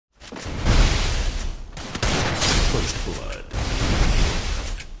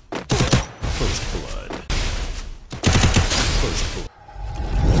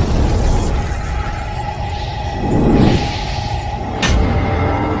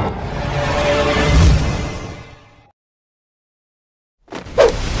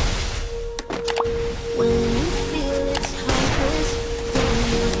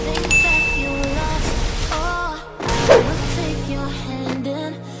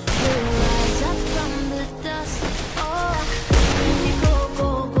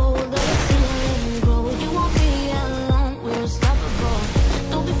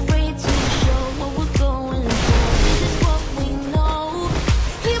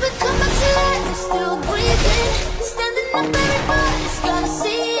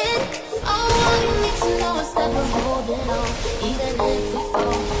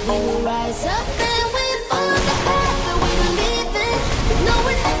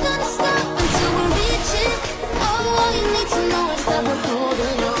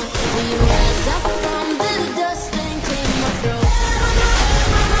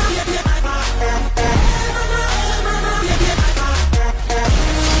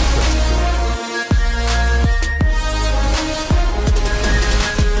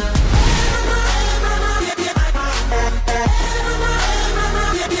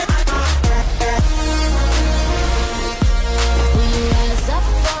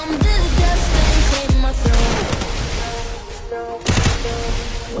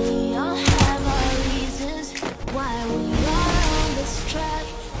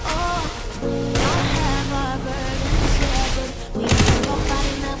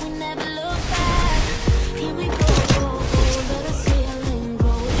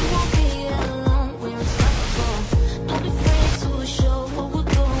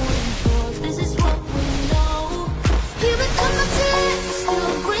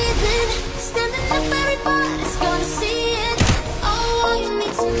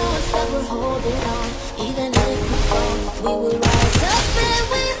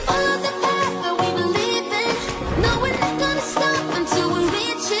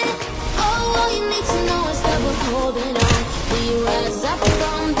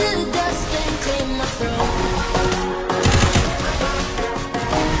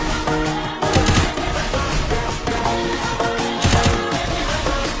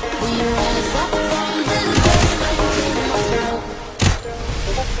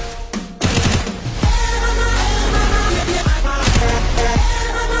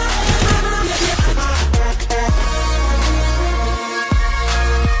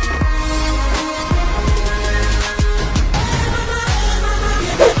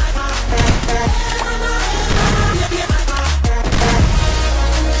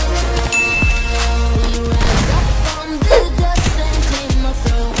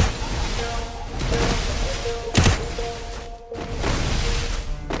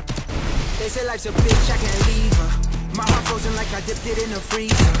life's a bitch, I can't leave her. My heart frozen like I dipped it in a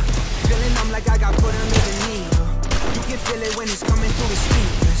freezer. Feeling I'm like I got put under the needle. You can feel it when it's coming through the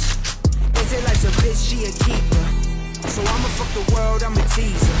speakers. They say life's a bitch, she a keeper. So I'ma fuck the world, I'ma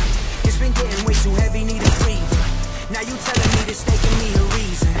tease her. It's been getting way too heavy, need a breather. Now you telling me this, taking me a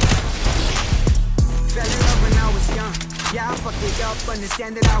reason. Fell in love when I was young. Yeah, I fucked it up,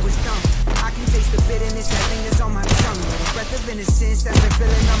 understand that I was dumb. I can taste the bitterness, that thing is on my tongue. A breath of innocence that's been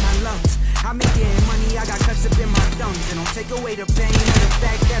filling up my lungs. I've been getting money, I got cuts up in my thumbs. And don't take away the pain or the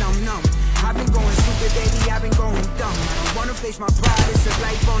fact that I'm numb. I've been going stupid, baby, I've been going dumb. I don't wanna face my pride, it's a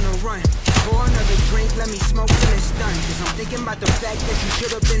life on the run. Pour another drink, let me smoke till it's done. Cause I'm thinking about the fact that you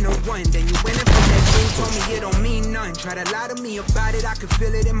should've been the one. Then you went in from that thing, told me it don't mean none. Try to lie to me about it, I could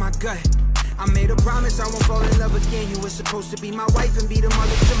feel it in my gut. I made a promise I won't fall in love again. You were supposed to be my wife and be the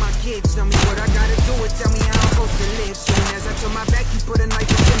mother to my kids. Tell me what I gotta do and tell me how I'm supposed to live. Soon as I turn my back, you put a knife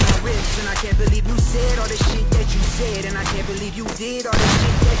in my ribs. And I can't believe you said all the shit that you said. And I can't believe you did all the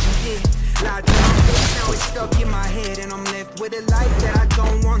shit that you did. Lied to my face, now it's stuck in my head. And I'm left with a life that I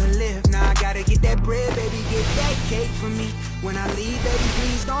don't wanna live. Now I gotta get that bread, baby, get that cake for me. When I leave, baby,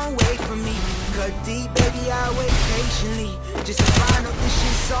 please don't wait for me. Cut deep, baby, I wait patiently. Just to find out this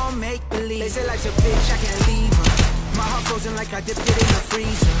shit's all make-believe. They say life's a bitch, I can't leave her. My heart frozen like I dipped it in the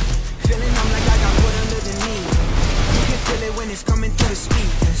freezer. Feeling I'm like I got put under the needle. You can feel it when it's coming through the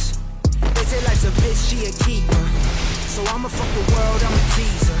speakers. They say life's a bitch, she a keeper. So I'ma fuck the world, I'ma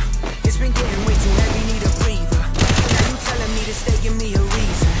tease her. It's been getting way too heavy, need a breather. Now you telling me this, taking me a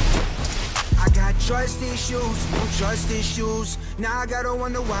reason. I got trust issues, no trust issues. Now I gotta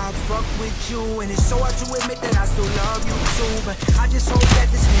wonder why I fuck with you. And it's so hard to admit that I still love you too. But I just hope that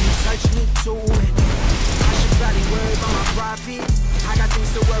this can touch me too. And I should probably worry about my profit. I got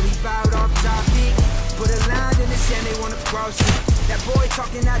things to worry about off topic. Put a line in the sand, they wanna cross it. That boy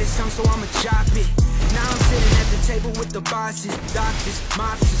talking out his tongue, so I'ma chop it. Now I'm sitting at the table with the bosses, doctors,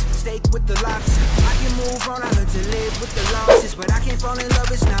 mobsters, steak with the lobster. I can move on, I learned to live with the losses. But I can't fall in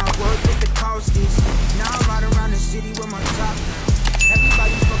love, it's not worth it, the cost is. Now I'm out around the city with my top down.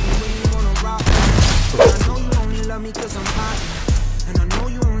 Everybody fucking with me, wanna rock. But I know you only love me cause I'm hot. And I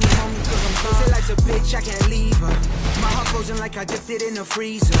know you only want me cause I'm hot. They say life's a bitch, I can't leave her. My heart frozen like I dipped it in the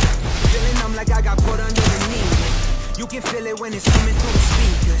freezer. Feeling I'm like I got put under the knee. You can feel it when it's coming through the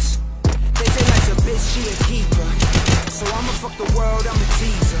speakers. They say life's a bitch, she a keeper. So I'ma fuck the world, I'ma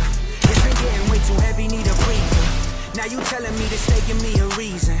tease her. It's been getting way too heavy, need a breather. Now you telling me this, taking me a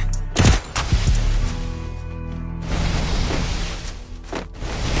reason.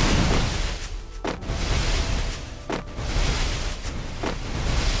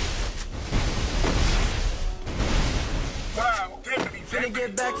 Finna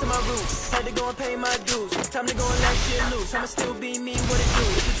get back to my roots, had to go and pay my dues. Time to go and let shit loose, I'ma still be me, what it do?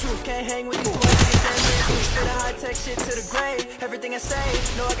 It's the truth, can't hang with these boys, get that man loose. Spit a high-tech shit to the grave, everything I say.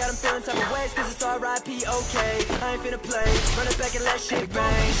 Know I got them feeling type of ways, cause it's R.I.P. okay. I ain't finna play, run it back and let shit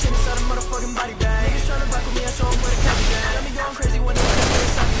bang. Shit inside a motherfucking body bag. Niggas tryna rock with me, I show them where the copy's at. Got me going crazy when they wanna feel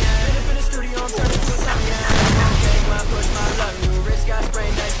something, yeah. Been up in the studio, I'm turning to a song, yeah. Okay, when I push my luck, new wrist got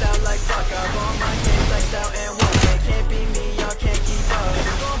sprained, diced out like fuck. I'm on my game, flexed out and one day. Can't be me, y'all can't keep up.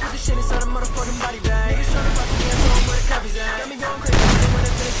 Put the shit inside a motherfucking body bag. Niggas tryna rock with me, I show them where the copy's at. Got me going crazy when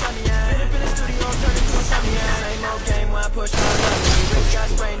they finish on me, yeah. Been up in the studio, I'm turning to a song, yeah. Same old game when I push my luck. Wrist got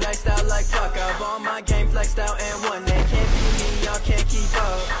sprained, diced out like fuck. Up on my game, flexed out and one day. Can't be me, y'all can't keep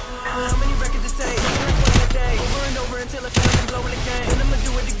up. How many records it take? 20 a day. Over and over until I feel like I'm blowing the game. And I'ma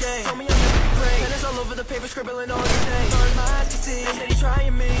do it again. Told me I'm never be great. And it's all over the paper, scribbling all these names. As far as my eyes can see, they steady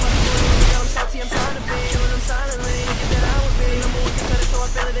trying me. I'm salty, I'm trying to be. Killing them silently, thinking that I would be number one contender, so I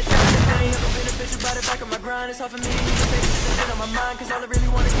feel it, they trying to pay. Never been a bitch about it, back on my grind. It's hard for me to even say the shit that's been on my mind. Cause all I really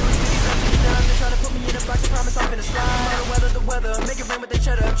wanna do is be these ups and downs. They're trying to put me in a box, I promise I'm finna slide. No matter weather, the weather, make it rain with the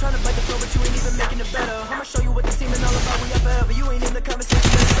cheddar. I'm trying to bite the flow, but you ain't even making it better. I'ma show you what this team is all about, we up forever. You ain't in the conversation,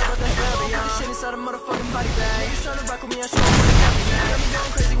 let's talk about that forever. Put this shit inside a motherfucking body bag. Niggas trying to rock with me, I show them where the copy's at. Got me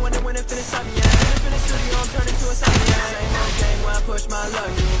going crazy when it finish on me, yeah. Been up in the studio, I'm turning to a song, yeah. Same old game when I push my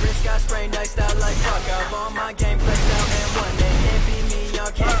luck. New wrist got sprained, diced out like fuck. Up on my game, flexed out and one day. Can't be me,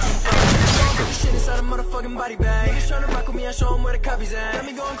 y'all can't keep up. Put the shit inside a motherfucking body bag. Niggas tryna rock with me, I show them where the copy's at. Got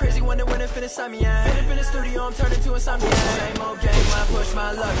me going crazy when it finish on me, yeah. Been up in the studio, I'm turning to a song, yeah. Same old game when I push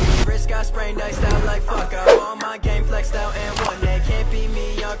my luck. New wrist got sprained, diced out like fuck. Up on my game, flexed out and one day. Can't be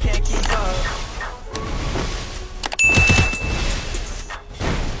me, y'all can't keep up.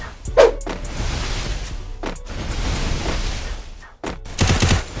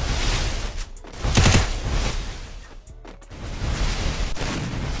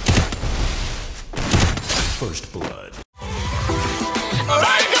 First blood.